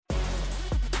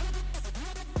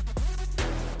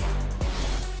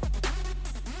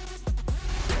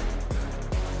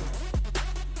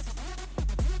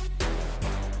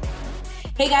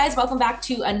Hey guys, welcome back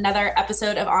to another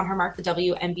episode of On Her Mark, the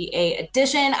WNBA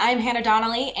edition. I'm Hannah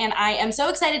Donnelly, and I am so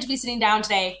excited to be sitting down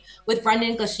today with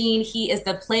Brendan Glasheen. He is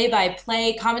the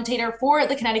play-by-play commentator for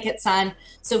the Connecticut Sun,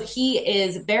 so he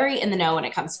is very in the know when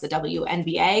it comes to the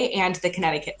WNBA and the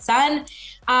Connecticut Sun.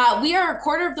 We are a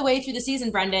quarter of the way through the season,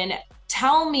 Brendan.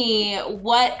 Tell me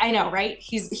what I know, right?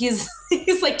 He's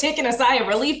he's like taking a sigh of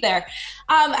relief there.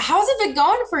 How's it been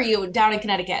going for you down in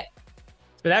Connecticut?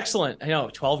 It's been excellent. I know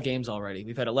 12 games already.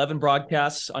 We've had 11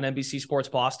 broadcasts on NBC Sports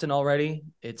Boston already.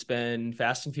 It's been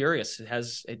fast and furious.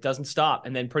 It doesn't stop.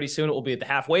 And then pretty soon it will be at the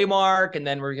halfway mark. And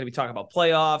then we're going to be talking about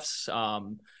playoffs.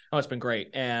 It's been great.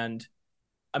 And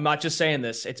I'm not just saying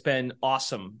this. It's been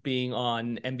awesome being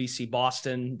on NBC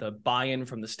Boston, the buy-in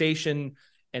from the station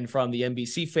and from the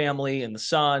NBC family and the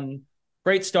Sun.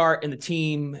 Great start, and the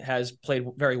team has played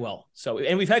very well.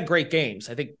 And we've had great games.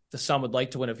 I think the Sun would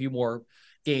like to win a few more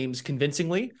games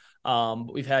convincingly.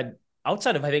 But we've had,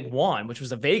 outside of, I think, one, which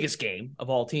was a Vegas game of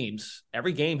all teams,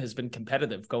 every game has been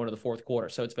competitive going to the fourth quarter.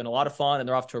 So it's been a lot of fun, and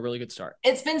they're off to a really good start.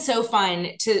 It's been so fun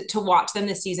to watch them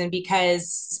this season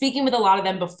because speaking with a lot of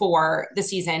them before the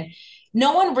season,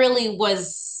 no one really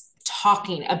was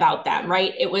talking about them,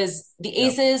 right? It was the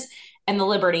Aces and the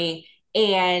Liberty,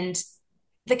 and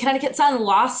the Connecticut Sun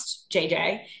lost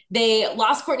JJ. They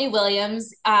lost Courtney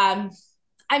Williams.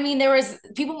 There was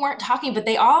people weren't talking, but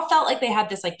they all felt like they had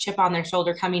this like chip on their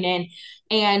shoulder coming in.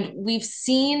 And we've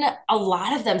seen a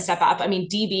lot of them step up. I mean,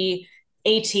 DB,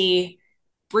 AT,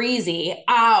 Breezy.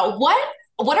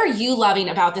 What are you loving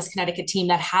about this Connecticut team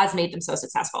that has made them so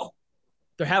successful?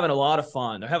 They're having a lot of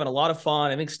fun.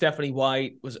 I think Stephanie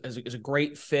White is a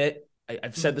great fit.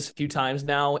 I've said this a few times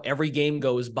now. Every game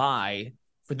goes by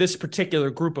for this particular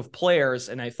group of players,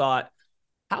 and I thought,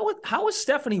 how is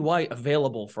Stephanie White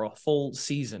available for a full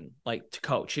season, like to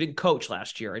coach? She didn't coach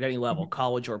last year at any level,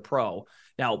 college or pro.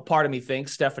 Now, part of me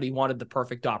thinks Stephanie wanted the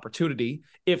perfect opportunity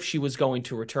if she was going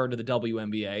to return to the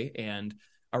WNBA, and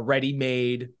a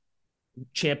ready-made,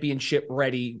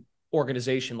 championship-ready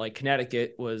organization like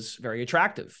Connecticut was very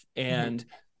attractive. And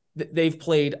they've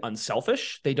played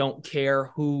unselfish. They don't care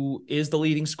who is the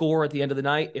leading scorer at the end of the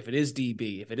night. If it is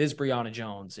DB, if it is Brianna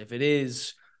Jones, if it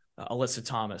is Alyssa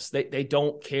Thomas. They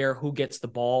don't care who gets the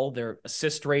ball. Their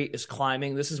assist rate is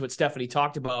climbing. This is what Stephanie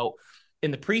talked about in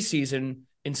the preseason,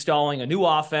 installing a new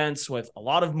offense with a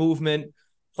lot of movement,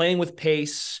 playing with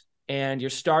pace, and you're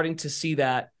starting to see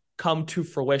that come to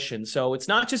fruition. So it's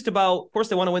not just about, of course,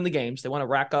 they want to win the games. They want to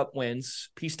rack up wins,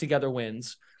 piece together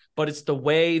wins, but it's the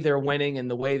way they're winning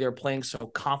and the way they're playing so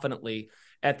confidently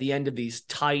at the end of these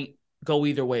tight, go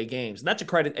either way games. And that's a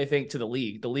credit, I think, to the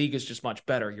league. The league is just much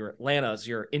better. Your Atlanta's,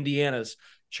 your Indiana's,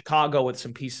 Chicago with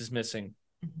some pieces missing.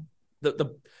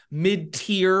 The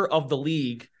mid-tier of the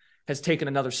league has taken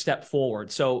another step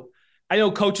forward. So I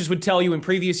know coaches would tell you in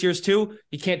previous years too,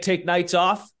 you can't take nights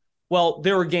off. Well,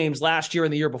 there were games last year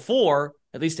and the year before,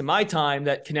 at least in my time,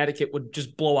 that Connecticut would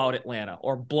just blow out Atlanta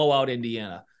or blow out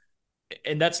Indiana.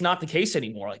 And that's not the case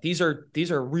anymore. Like these are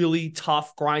really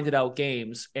tough, grinded out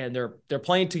games, and they're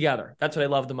playing together. That's what I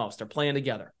love the most. They're playing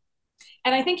together.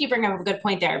 And I think you bring up a good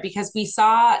point there because we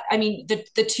saw, the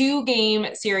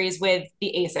 2-game series with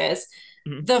the Aces,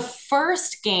 the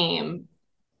first game,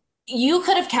 you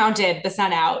could have counted the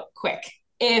Sun out quick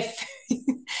if,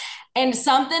 and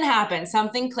something happened,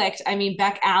 something clicked. I mean,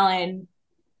 Beck Allen,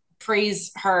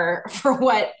 praise her for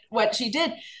what she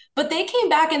did, but they came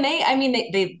back and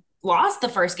they lost the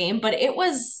first game, but it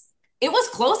was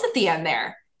close at the end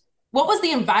there. What was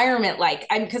the environment like?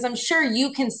 Because I'm sure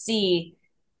you can see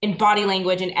in body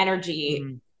language and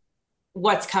energy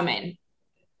what's coming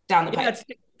down the pipe.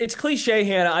 It's cliche,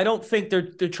 Hannah. I don't think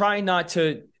they're trying not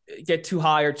to get too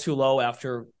high or too low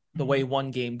after the way one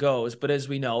game goes. But as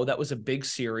we know, that was a big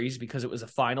series because it was a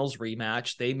finals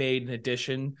rematch. They made an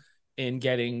addition in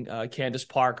getting Candace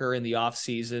Parker in the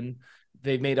offseason.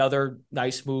 They've made other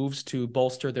nice moves to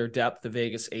bolster their depth, the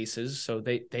Vegas Aces. So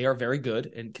they are very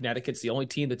good. And Connecticut's the only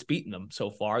team that's beaten them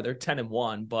so far. They're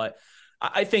 10-1. But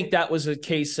I think that was a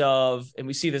case of, and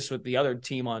we see this with the other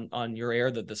team on your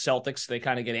air, the Celtics, they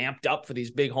kind of get amped up for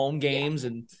these big home games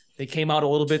and they came out a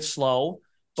little bit slow.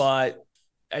 But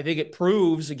I think it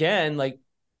proves, again, like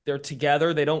they're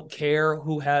together. They don't care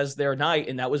who has their night.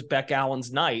 And that was Beck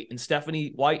Allen's night. And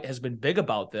Stephanie White has been big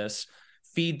about this.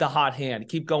 Feed the hot hand,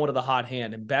 keep going to the hot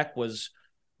hand. And Beck was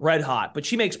red hot, but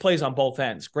she makes plays on both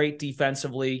ends. Great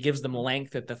defensively, gives them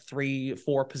length at the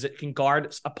 3-4 position, can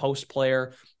guard a post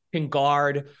player, can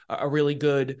guard a really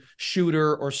good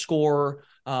shooter or scorer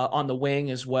on the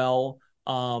wing as well.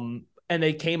 And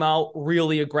they came out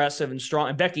really aggressive and strong.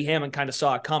 And Becky Hammon kind of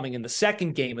saw it coming in the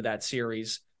second game of that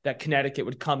series that Connecticut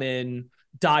would come in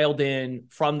dialed in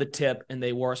from the tip, and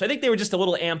they were. So I think they were just a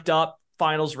little amped up.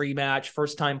 Finals rematch,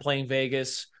 first time playing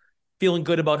Vegas, feeling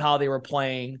good about how they were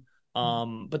playing.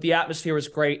 But the atmosphere was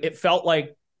great. It felt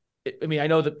like, I mean, I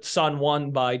know the Sun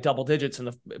won by double digits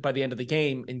by the end of the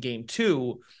game in game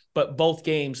 2, but both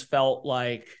games felt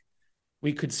like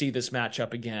we could see this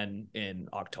matchup again in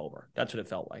October. That's what it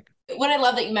felt like. What I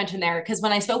love that you mentioned there, because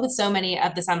when I spoke with so many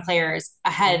of the Sun players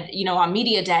ahead, on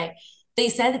media day, they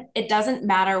said it doesn't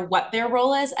matter what their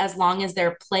role is as long as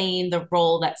they're playing the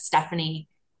role that Stephanie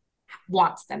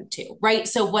wants them to, right?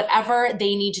 So whatever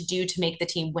they need to do to make the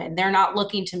team win, they're not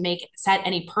looking to set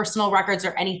any personal records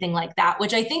or anything like that,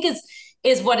 which I think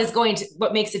is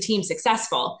what makes a team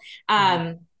successful.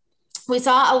 We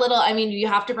saw a little, I mean, you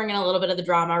have to bring in a little bit of the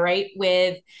drama, right?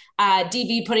 With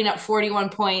DB putting up 41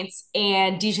 points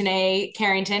and Dejanay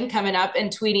Carrington coming up and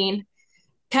tweeting,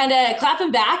 kind of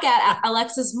clapping back at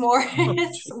Alexis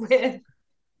Morris with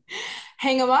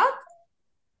hang him up.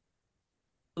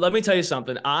 Let me tell you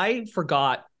something. I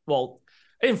forgot. Well,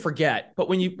 I didn't forget, but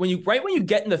when you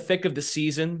get in the thick of the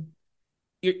season,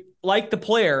 you're like the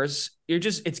players,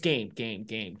 it's game.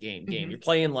 You're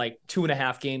playing like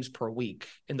 2.5 games per week,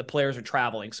 and the players are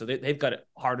traveling, so they've got it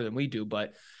harder than we do.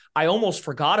 But I almost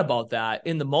forgot about that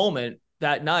in the moment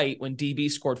that night when DB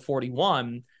scored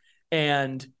 41,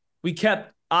 and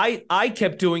I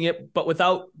kept doing it, but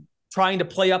without trying to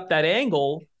play up that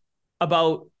angle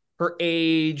about her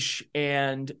age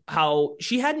and how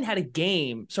she hadn't had a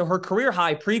game. So her career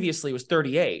high previously was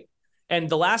 38. And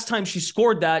the last time she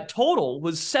scored that total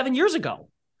was 7 years ago.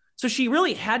 So she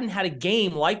really hadn't had a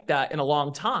game like that in a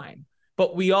long time.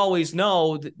 But we always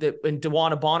know that when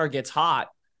DeWanna Bonner gets hot,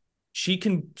 she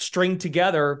can string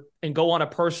together and go on a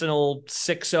personal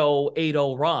 6-0,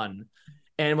 8-0 run.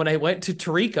 And when I went to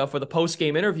Tarika for the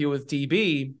post-game interview with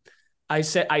DB, I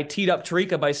teed up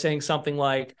Tarika by saying something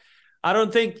like, I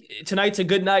don't think tonight's a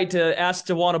good night to ask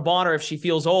DeWanna Bonner if she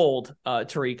feels old,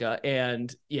 Tarika.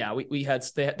 And yeah,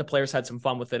 the players had some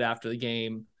fun with it after the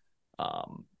game.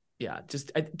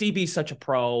 DB's such a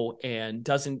pro, and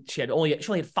she only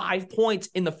had 5 points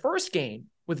in the first game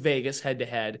with Vegas head to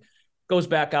head, goes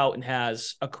back out and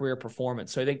has a career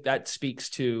performance. So I think that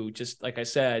speaks to, just like I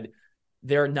said,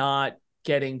 they're not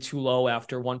getting too low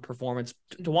after one performance.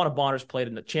 DeWanna Bonner's played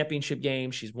in the championship game.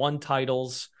 She's won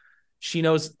titles. She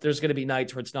knows there's going to be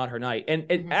nights where it's not her night.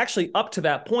 And actually up to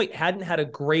that point hadn't had a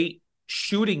great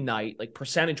shooting night, like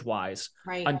percentage wise,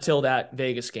 until that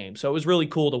Vegas game. So it was really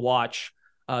cool to watch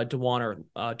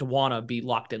DeWanna be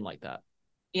locked in like that.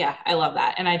 Yeah, I love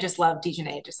that. And I just love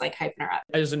Dejanay just like hyping her up.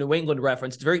 There's a New England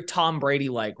reference. It's very Tom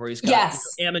Brady-like, where he's got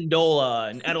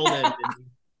Amendola and Edelman and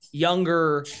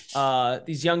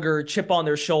these younger chip on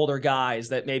their shoulder guys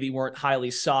that maybe weren't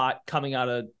highly sought coming out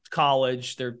of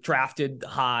college. They're drafted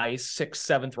high, 6th,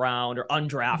 7th round, or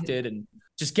undrafted, and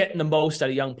just getting the most out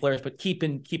of young players, but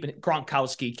keeping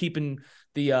Gronkowski, keeping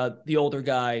the older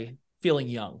guy feeling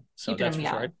young. So that's for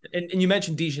sure. And you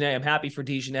mentioned Dejanay. I'm happy for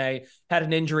Dejanay. Had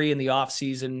an injury in the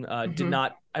offseason.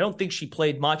 I don't think she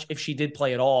played much, if she did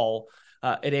play at all,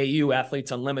 at AU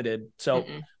Athletes Unlimited. So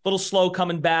a little slow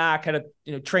coming back. Had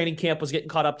training camp was getting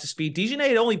caught up to speed. Dejanay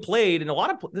had only played, and a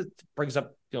lot of this brings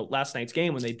up last night's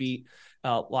game when they beat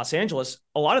Los Angeles.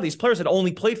 A lot of these players had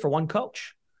only played for one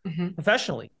coach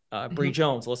professionally. Bree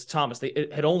Jones, Alyssa Thomas, they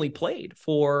had only played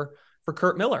for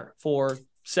Kurt Miller for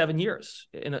 7 years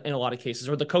in a lot of cases,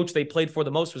 or the coach they played for the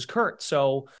most was Kurt.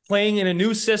 So playing in a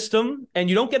new system, and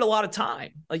you don't get a lot of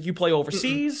time. Like, you play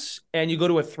overseas and you go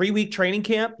to a 3-week training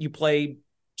camp, you play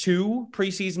 2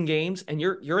 preseason games, and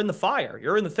you're in the fire,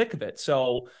 you're in the thick of it.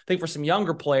 So I think for some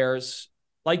younger players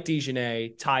like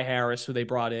Dejanay, Ty Harris, who they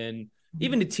brought in,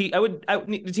 even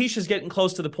Natisha's getting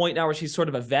close to the point now where she's sort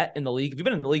of a vet in the league. If you've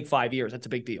been in the league 5 years, that's a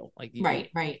big deal. Like,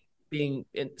 right. Being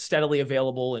steadily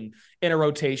available and in a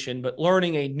rotation, but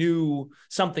learning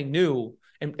something new.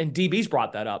 And DB's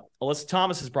brought that up. Alyssa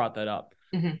Thomas has brought that up.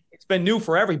 It's been new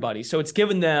for everybody. So it's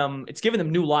given them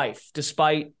new life,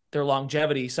 despite their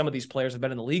longevity. Some of these players have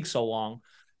been in the league so long.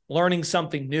 Learning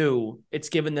something new, it's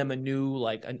given them a new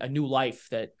life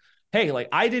that, hey, like,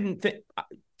 I didn't think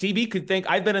DB could think,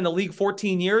 I've been in the league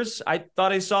 14 years. I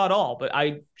thought I saw it all, but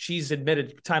she's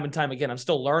admitted time and time again, I'm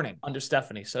still learning under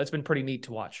Stephanie. So it's been pretty neat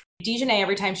to watch. Dejanay,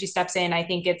 every time she steps in, I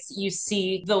think you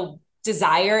see the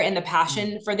desire and the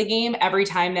passion for the game every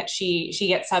time that she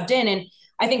gets subbed in. And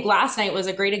I think last night was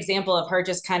a great example of her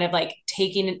just kind of like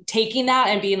taking that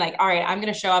and being like, all right, I'm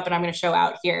going to show up and I'm going to show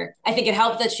out here. I think it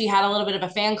helped that she had a little bit of a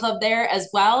fan club there as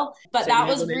well, but that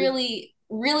was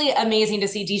really amazing to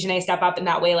see Dejanay step up in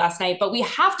that way last night. But we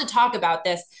have to talk about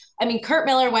this. I mean, Kurt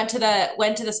Miller went to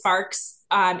the Sparks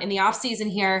in the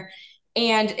offseason here,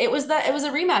 And it was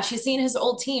a rematch. He's seen his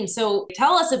old team. So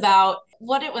tell us about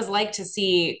what it was like to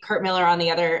see Kurt Miller on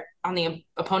the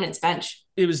opponent's bench.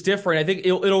 It was different. I think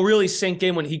it'll really sink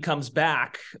in when he comes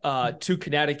back to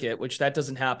Connecticut, which that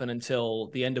doesn't happen until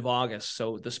the end of August.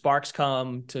 So the Sparks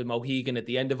come to Mohegan at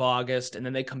the end of August, and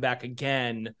then they come back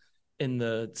again in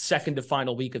the second to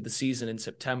final week of the season in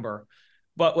September.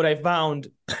 But what I found,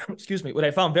 what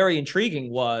I found very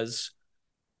intriguing was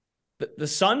the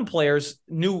Sun players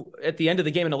knew at the end of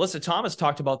the game, and Alyssa Thomas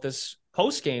talked about this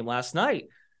post game last night,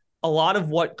 a lot of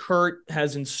what Kurt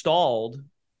has installed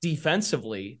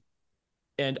defensively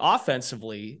and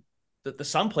offensively, that the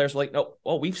Sun players were like, no,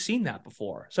 well, we've seen that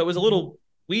before. So it was a little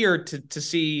weird to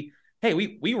see, hey,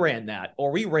 we ran that,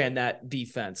 or we ran that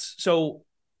defense. So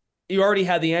you already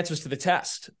had the answers to the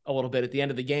test a little bit at the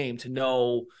end of the game to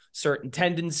know certain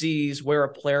tendencies, where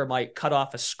a player might cut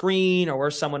off a screen or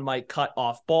where someone might cut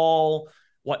off ball,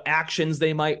 what actions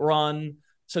they might run.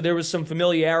 So there was some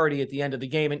familiarity at the end of the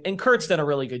game. And Kurt's done a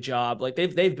really good job. Like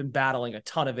they've been battling a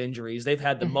ton of injuries. They've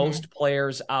had the most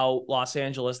players out, Los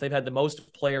Angeles. They've had the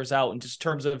most players out in just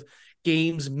terms of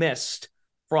games missed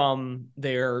from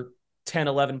their 10,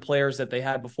 11 players that they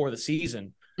had before the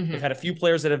season. They've had a few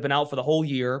players that have been out for the whole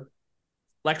year.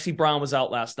 Lexi Brown was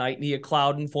out last night. Nia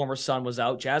Clouden, former Sun, was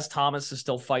out. Jazz Thomas is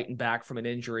still fighting back from an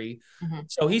injury.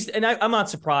 So I'm not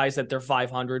surprised that they're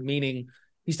 500, meaning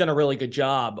he's done a really good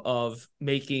job of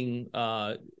making,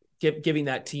 giving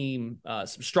that team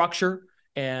some structure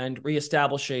and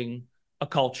reestablishing a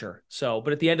culture. So,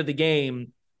 but at the end of the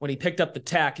game, when he picked up the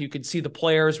tech, you could see the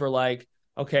players were like,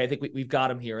 okay, I think we've got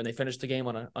him here. And they finished the game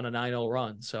on a 9-0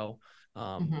 run. So,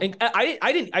 and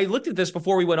I looked at this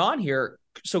before we went on here.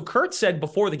 So Kurt said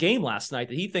before the game last night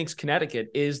that he thinks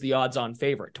Connecticut is the odds-on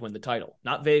favorite to win the title,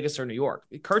 not Vegas or New York.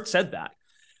 Kurt said that,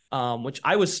 which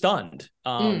I was stunned,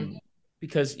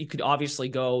 because you could obviously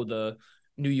go the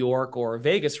New York or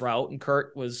Vegas route, and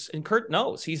Kurt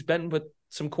knows he's been with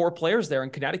some core players there in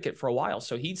Connecticut for a while,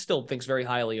 so he still thinks very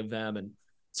highly of them, and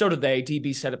so did they.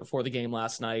 DB said it before the game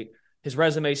last night. His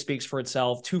resume speaks for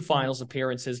itself. 2 finals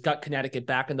appearances, got Connecticut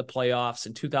back in the playoffs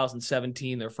in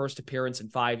 2017, their first appearance in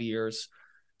 5 years.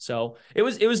 So it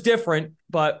was different,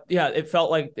 but yeah, it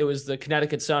felt like it was the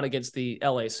Connecticut Sun against the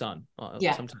LA Sun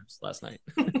sometimes last night.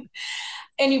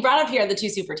 And you brought up here the 2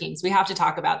 super teams. We have to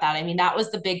talk about that. I mean, that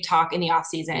was the big talk in the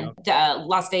offseason, the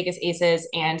Las Vegas Aces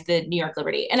and the New York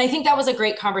Liberty. And I think that was a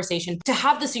great conversation to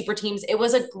have the super teams. It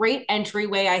was a great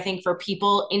entryway, I think, for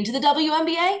people into the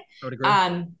WNBA. I would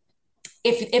agree.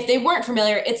 If they weren't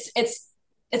familiar, it's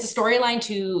a storyline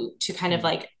to kind of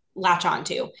like latch on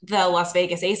to. The Las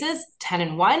Vegas Aces,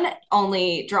 10-1,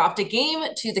 only dropped a game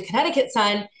to the Connecticut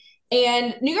Sun,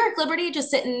 and New York Liberty just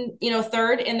sitting,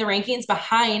 third in the rankings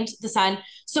behind the Sun.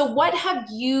 So what have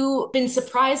you been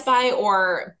surprised by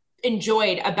or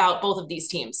enjoyed about both of these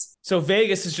teams? So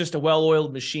Vegas is just a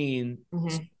well-oiled machine.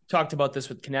 Talked about this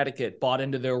with Connecticut, bought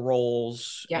into their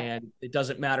roles, and it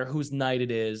doesn't matter whose night it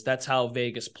is. That's how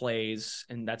Vegas plays,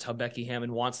 and that's how Becky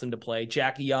Hammon wants them to play.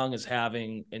 Jackie Young is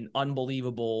having an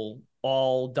unbelievable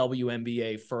all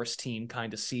WNBA first team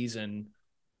kind of season.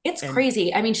 It's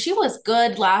crazy. I mean, she was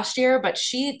good last year, but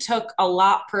she took a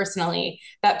lot personally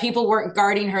that people weren't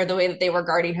guarding her the way that they were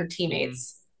guarding her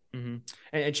teammates.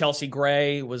 And Chelsea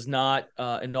Gray was not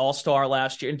an all-star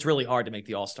last year. It's really hard to make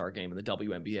the all-star game in the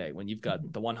WNBA when you've got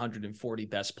the 140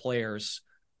 best players.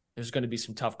 There's going to be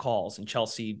some tough calls. And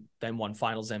Chelsea then won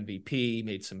Finals MVP,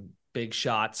 made some big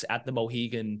shots at the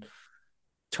Mohegan.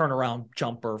 Turnaround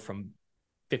jumper from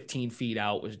 15 feet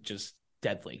out was just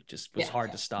deadly. Just was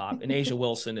hard to stop. And Asia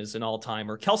Wilson is an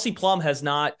all-timer. Kelsey Plum has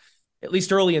not, at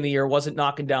least early in the year, wasn't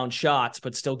knocking down shots,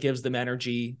 but still gives them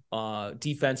energy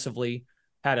defensively.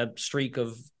 Had a streak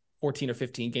of 14 or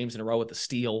 15 games in a row with a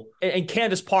steal. And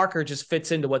Candace Parker just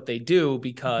fits into what they do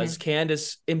because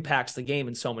Candace impacts the game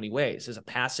in so many ways. Is a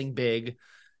passing big,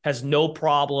 has no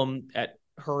problem at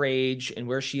her age and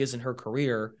where she is in her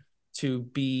career to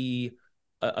be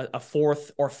a 4th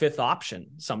or 5th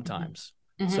option sometimes.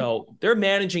 So they're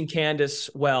managing Candace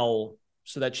well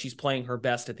so that she's playing her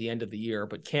best at the end of the year.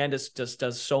 But Candace just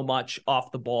does so much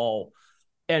off the ball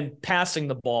and passing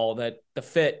the ball that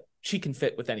she can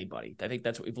fit with anybody. I think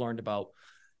that's what we've learned about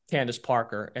Candace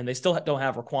Parker. And they still don't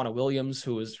have Raquana Williams,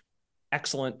 who was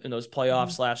excellent in those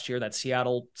playoffs last year. That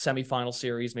Seattle semifinal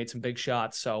series, made some big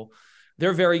shots. So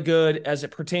they're very good. As it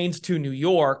pertains to New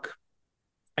York,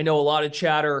 I know a lot of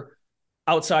chatter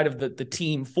outside of the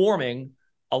team forming.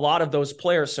 A lot of those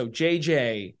players, so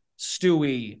JJ,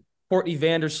 Stewie, Courtney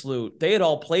Vandersloot, they had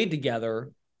all played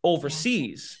together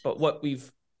overseas. But what we've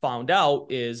found out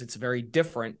is it's very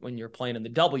different when you're playing in the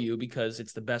W because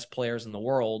it's the best players in the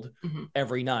world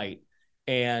every night.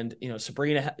 And,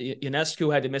 Sabrina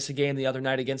Ionescu had to miss a game the other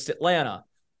night against Atlanta.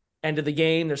 End of the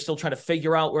game, they're still trying to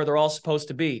figure out where they're all supposed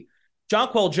to be.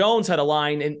 Jonquel Jones had a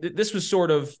line, and this was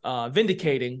sort of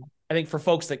vindicating, I think, for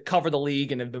folks that cover the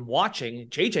league and have been watching.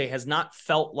 JJ has not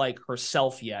felt like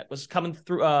herself yet. Was coming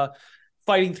through,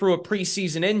 fighting through a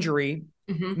preseason injury,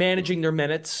 managing their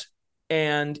minutes.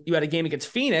 And you had a game against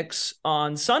Phoenix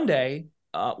on Sunday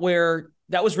where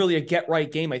that was really a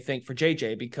get-right game, I think, for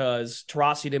JJ, because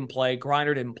Taurasi didn't play,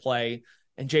 Griner didn't play,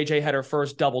 and JJ had her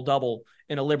first double-double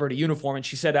in a Liberty uniform. And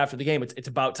she said after the game, it's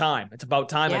about time. It's about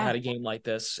time I had a game like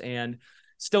this. And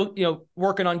still,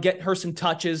 working on getting her some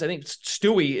touches. I think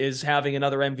Stewie is having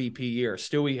another MVP year.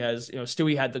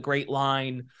 Stewie had the great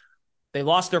line. They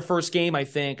lost their first game, I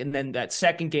think. And then that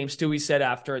second game, Stewie said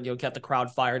after, got the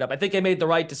crowd fired up. I think they made the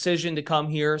right decision to come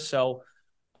here. So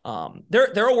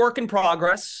they're a work in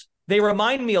progress. They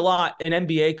remind me a lot. An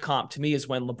NBA comp to me is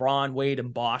when LeBron, Wade,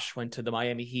 and Bosh went to the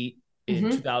Miami Heat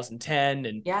in 2010.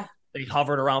 And they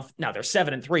hovered around. Now they're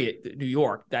 7-3 at New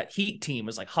York. That Heat team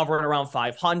was like hovering around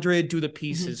 500. Do the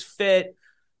pieces fit?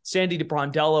 Sandy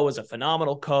DeBrondello is a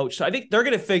phenomenal coach. So I think they're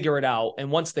going to figure it out. And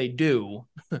once they do,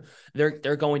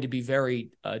 they're going to be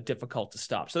very difficult to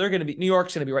stop. So New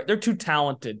York's going to be right. They're too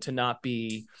talented to not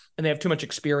be, and they have too much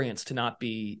experience to not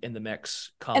be in the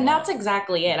mix. And that's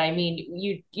exactly it. I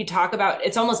mean, you talk about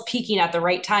it's almost peaking at the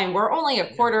right time. We're only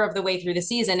a quarter of the way through the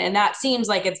season, and that seems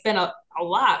like it's been a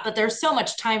lot, but there's so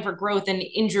much time for growth and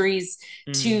injuries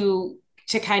to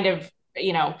kind of,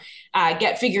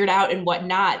 get figured out and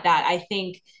whatnot, that I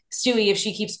think Stewie, if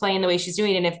she keeps playing the way she's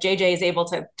doing, and if JJ is able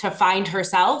to find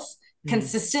herself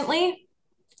consistently,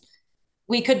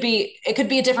 it could be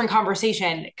a different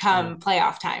conversation come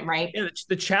playoff time, right? Yeah,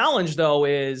 the challenge though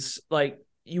is like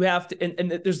you have to,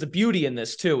 and there's the beauty in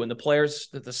this too, and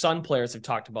the Sun players have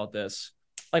talked about this.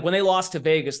 Like when they lost to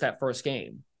Vegas that first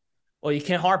game, well, you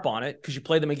can't harp on it because you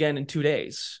play them again in 2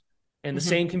 days. And the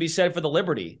same can be said for the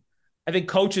Liberty. I think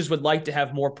coaches would like to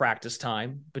have more practice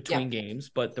time between games,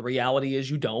 but the reality is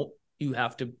you don't. You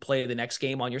have to play the next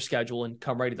game on your schedule and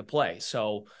come ready to play.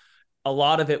 So a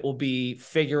lot of it will be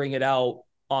figuring it out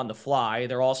on the fly.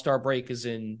 Their all-star break is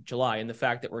in July, and the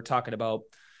fact that we're talking about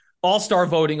all-star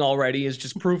voting already is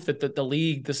just proof that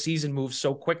the season moves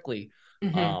so quickly.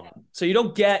 So you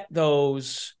don't get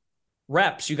those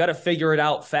reps. You got to figure it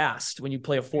out fast when you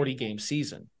play a 40-game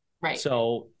season. Right.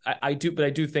 So I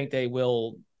do think they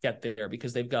will get there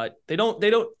because they don't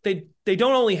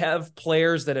only have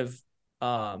players that have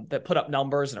that put up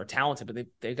numbers and are talented, but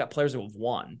they've got players who have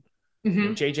won.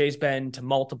 JJ's been to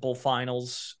multiple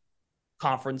finals,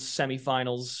 conference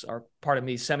semifinals,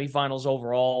 semifinals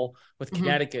overall with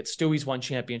Connecticut. Stewie's won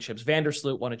championships.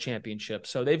 Vandersloot won a championship.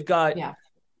 So they've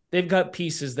got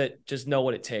pieces that just know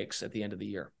what it takes at the end of the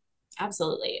year.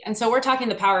 Absolutely. And so we're talking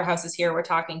the powerhouses here. We're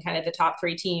talking kind of the top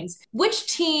 3 teams. Which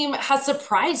team has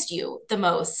surprised you the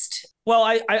most? Well,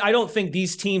 I don't think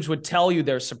these teams would tell you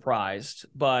they're surprised,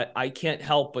 but I can't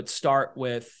help but start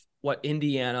with what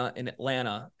Indiana and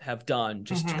Atlanta have done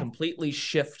just to completely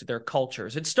shift their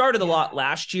cultures. It started a lot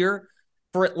last year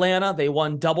for Atlanta. They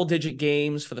won double-digit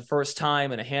games for the first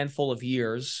time in a handful of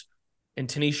years. And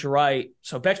Tanisha Wright.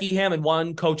 So Becky Hammond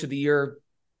won Coach of the Year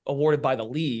awarded by the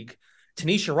league.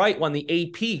 Tanisha Wright won the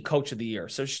AP Coach of the Year.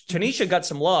 So Tanisha got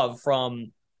some love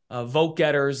from vote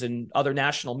getters and other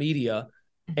national media.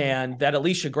 And that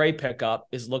Alicia Gray pickup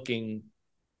is looking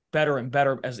better and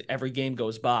better as every game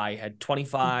goes by. Had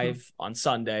 25 on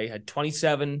Sunday, had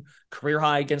 27 career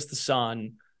high against the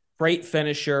Sun. Great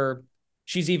finisher.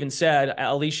 She's even said,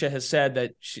 Alicia has said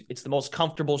that it's the most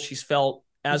comfortable she's felt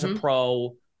as a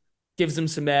pro. Gives them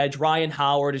some edge. Ryan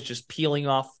Howard is just peeling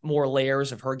off more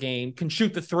layers of her game. Can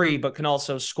shoot the 3, but can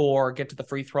also score, get to the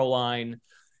free throw line.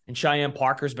 And Cheyenne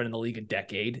Parker's been in the league a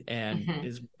decade and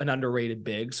is an underrated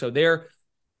big. So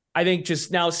I think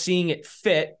just now seeing it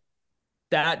fit,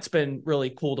 that's been really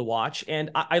cool to watch. And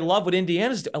I love what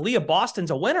Indiana's doing. Aaliyah Boston's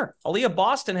a winner. Aaliyah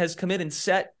Boston has come in and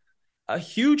set a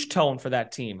huge tone for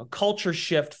that team, a culture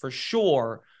shift for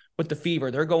sure. With the Fever,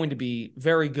 they're going to be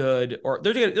very good, or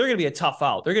they're going to be a tough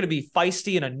out. They're going to be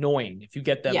feisty and annoying if you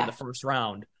get them in the first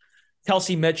round.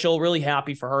 Kelsey Mitchell, really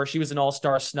happy for her. She was an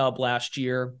all-star snub last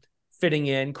year, fitting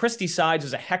in. Christy Sides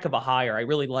is a heck of a hire. I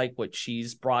really like what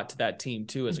she's brought to that team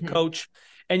too as a coach.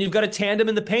 And you've got a tandem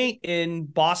in the paint in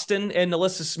Boston and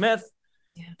Alyssa Smith.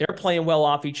 Yeah. They're playing well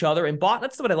off each other. And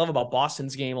that's what I love about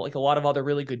Boston's game. Like a lot of other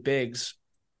really good bigs,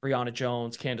 Brianna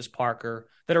Jones, Candace Parker,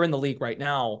 that are in the league right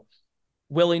now,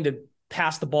 willing to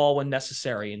pass the ball when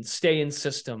necessary and stay in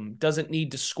system, doesn't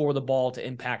need to score the ball to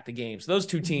impact the game. So those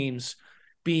two teams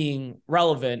being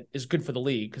relevant is good for the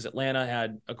league because Atlanta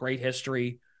had a great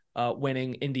history.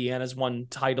 winning. Indiana's won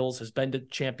titles, has been to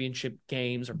championship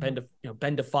games, or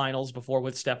been to finals before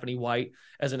with Stephanie White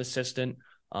as an assistant,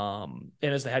 and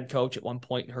as the head coach at one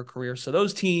point in her career. So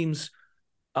those teams,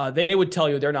 they would tell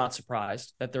you they're not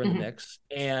surprised that they're in the mix.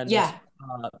 And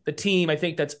the team, I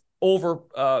think that's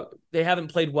they haven't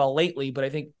played well lately, but I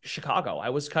think Chicago, I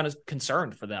was kind of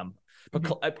concerned for them.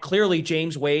 But clearly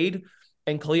James Wade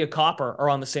and Kalia Copper are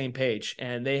on the same page,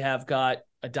 and they have got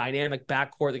a dynamic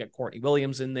backcourt. They got Courtney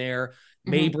Williams in there.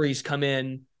 Mabry's come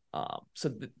in.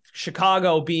 So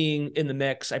Chicago being in the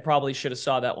mix, I probably should have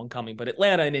saw that one coming. But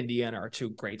Atlanta and Indiana are two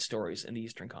great stories in the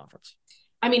Eastern Conference.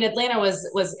 I mean, Atlanta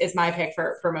is my pick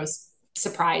for most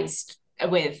surprised,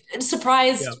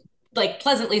 like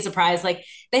pleasantly surprised. Like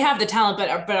they have the talent, but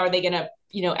are they going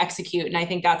to execute? And I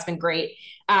think that's been great.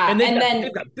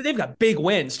 They've got big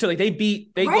wins too. Like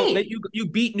you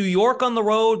beat New York on the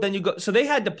road, then you go. So they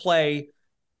had to play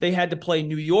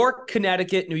New York,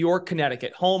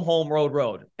 Connecticut, home,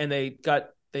 road, and they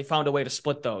found a way to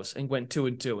split those and went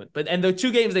 2-2. But the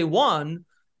two games they won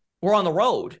were on the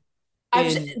road.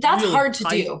 That's really hard to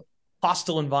do.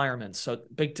 Hostile environments. So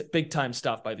big time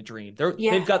stuff by the Dream.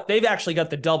 They've actually got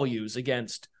the W's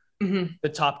against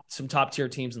some top tier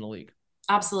teams in the league.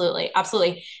 Absolutely.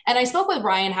 Absolutely. And I spoke with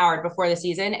Ryan Howard before the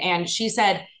season, and she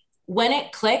said, when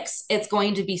it clicks, it's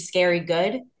going to be scary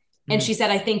good. And she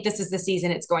said, I think this is the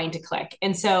season it's going to click.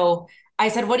 And so I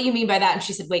said, what do you mean by that? And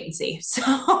she said, wait and see. So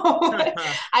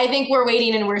I think we're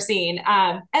waiting and we're seeing.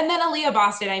 And then Aaliyah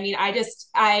Boston. I mean,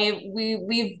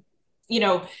 we've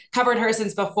covered her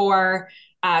since before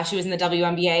she was in the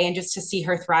WNBA, and just to see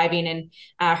her thriving and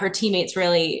her teammates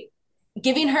really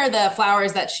giving her the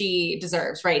flowers that she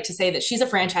deserves, right? To say that she's a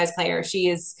franchise player, she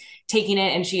is taking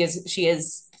it and she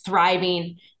is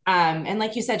thriving. And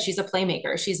like you said, she's a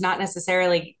playmaker. She's not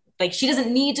necessarily like, she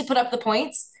doesn't need to put up the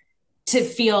points to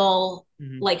feel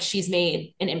like she's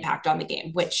made an impact on the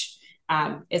game, which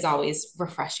is always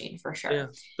refreshing for sure. Yeah.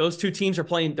 Those two teams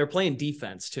they're playing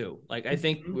defense too. Like I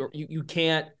think you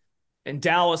can't, and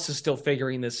Dallas is still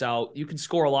figuring this out. You can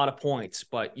score a lot of points,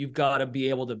 but you've got to be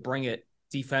able to bring it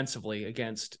defensively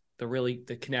against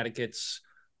the Connecticut's,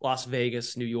 Las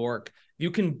Vegas, New York.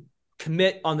 You can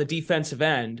commit on the defensive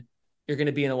end, you're going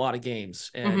to be in a lot of games.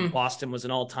 And Boston was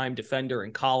an all-time defender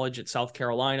in college at South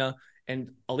Carolina.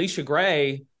 And Alicia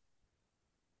Gray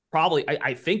probably,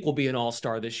 I think, will be an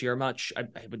all-star this year. I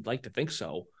would like to think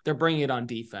so. They're bringing it on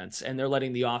defense, and they're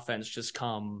letting the offense just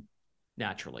come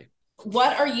naturally.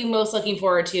 What are you most looking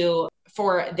forward to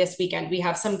for this weekend? We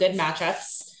have some good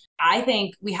matchups. I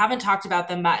think we haven't talked about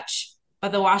them much,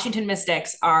 but the Washington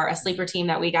Mystics are a sleeper team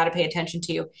that we got to pay attention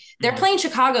to. They're playing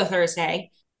Chicago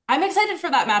Thursday. I'm excited for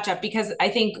that matchup because I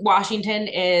think Washington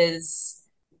is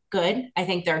good. I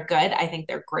think they're good. I think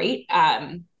they're great.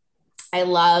 I think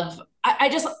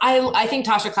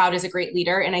Tasha Cloud is a great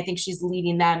leader, and I think she's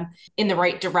leading them in the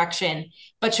right direction.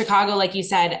 But Chicago, like you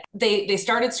said, they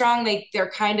started strong. They're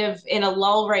kind of in a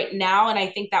lull right now, and I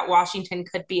think that Washington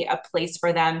could be a place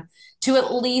for them to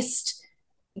at least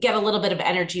get a little bit of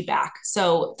energy back.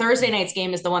 So Thursday night's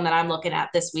game is the one that I'm looking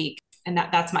at this week, and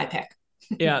that's my pick.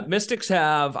 Yeah, Mystics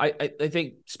have, I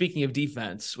think, speaking of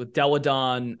defense, with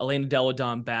Elena Delle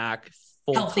Donne back,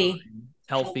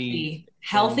 healthy.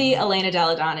 Elena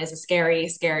Delle Donne is a scary,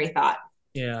 scary thought.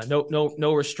 Yeah,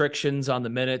 no restrictions on the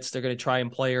minutes. They're going to try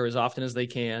and play her as often as they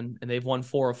can, and they've won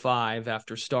 4 of 5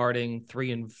 after starting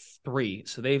 3-3.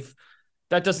 So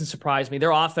that doesn't surprise me.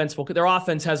 Their offense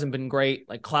hasn't been great.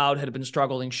 Like Cloud had been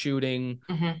struggling shooting.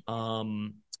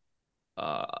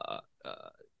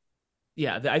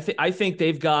 I think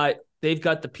they've got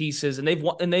the pieces, and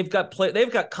they've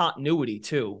got continuity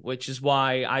too, which is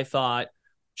why I thought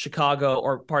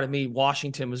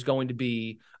Washington was going to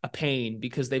be a pain,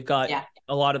 because they've got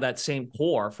a lot of that same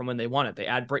core from when they won it. They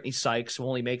add Brittany Sykes, who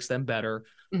only makes them better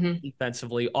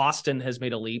defensively. Austin has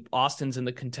made a leap. Austin's in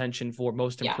the contention for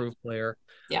most improved player.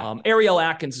 Ariel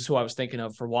Atkins is who I was thinking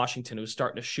of for Washington, who's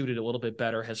starting to shoot it a little bit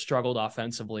better, has struggled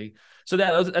offensively. So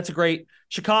that's a great.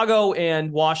 Chicago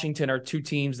and Washington are two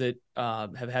teams that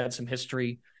have had some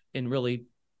history in really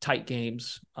tight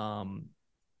games.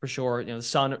 For sure. The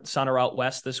Sun are out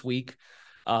west this week.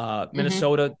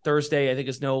 Minnesota Thursday, I think,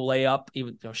 is no layup.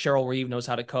 Even Cheryl Reeve knows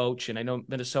how to coach, and I know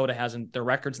Minnesota their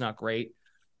record's not great.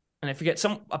 And I forget,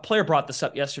 a player brought this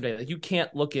up yesterday, that you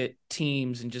can't look at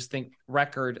teams and just think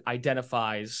record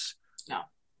identifies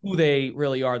who they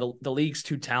really are. The league's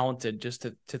too talented just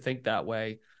to think that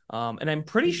way. And I'm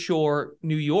pretty sure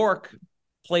New York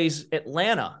plays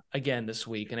Atlanta again this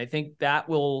week, and I think that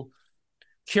will.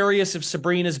 Curious if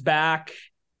Sabrina's back.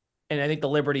 And I think the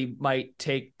Liberty might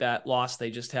take that loss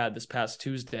they just had this past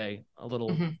Tuesday a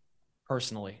little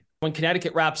personally. When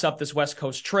Connecticut wraps up this West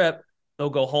Coast trip, they'll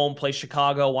go home, play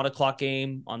Chicago, 1:00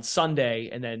 game on Sunday.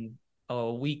 And then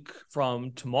a week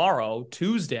from tomorrow,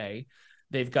 Tuesday,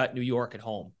 they've got New York at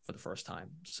home for the first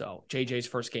time. So JJ's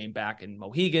first game back in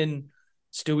Mohegan.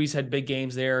 Stewie's had big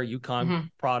games there. UConn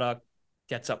product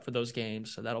gets up for those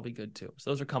games. So that'll be good too.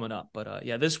 So those are coming up. But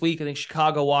this week, I think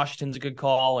Chicago, Washington's a good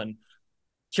call. And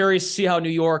curious to see how New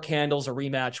York handles a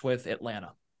rematch with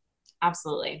Atlanta.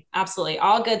 Absolutely. Absolutely.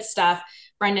 All good stuff.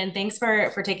 Brendan, thanks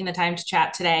for taking the time to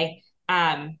chat today.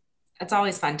 It's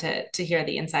always fun to hear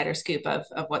the insider scoop of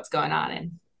what's going on.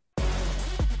 And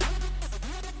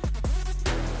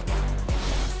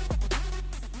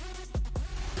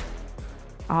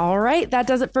all right, that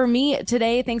does it for me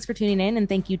today. Thanks for tuning in, and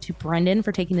thank you to Brendan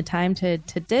for taking the time to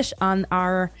dish on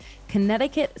our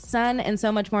Connecticut Sun and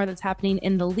so much more that's happening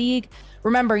in the league.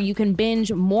 Remember, you can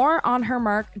binge more on Her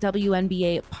Mark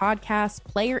WNBA podcast,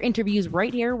 player interviews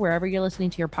right here wherever you're listening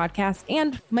to your podcast,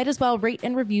 and might as well rate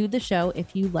and review the show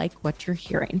if you like what you're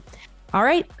hearing. All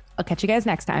right, I'll catch you guys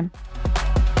next time.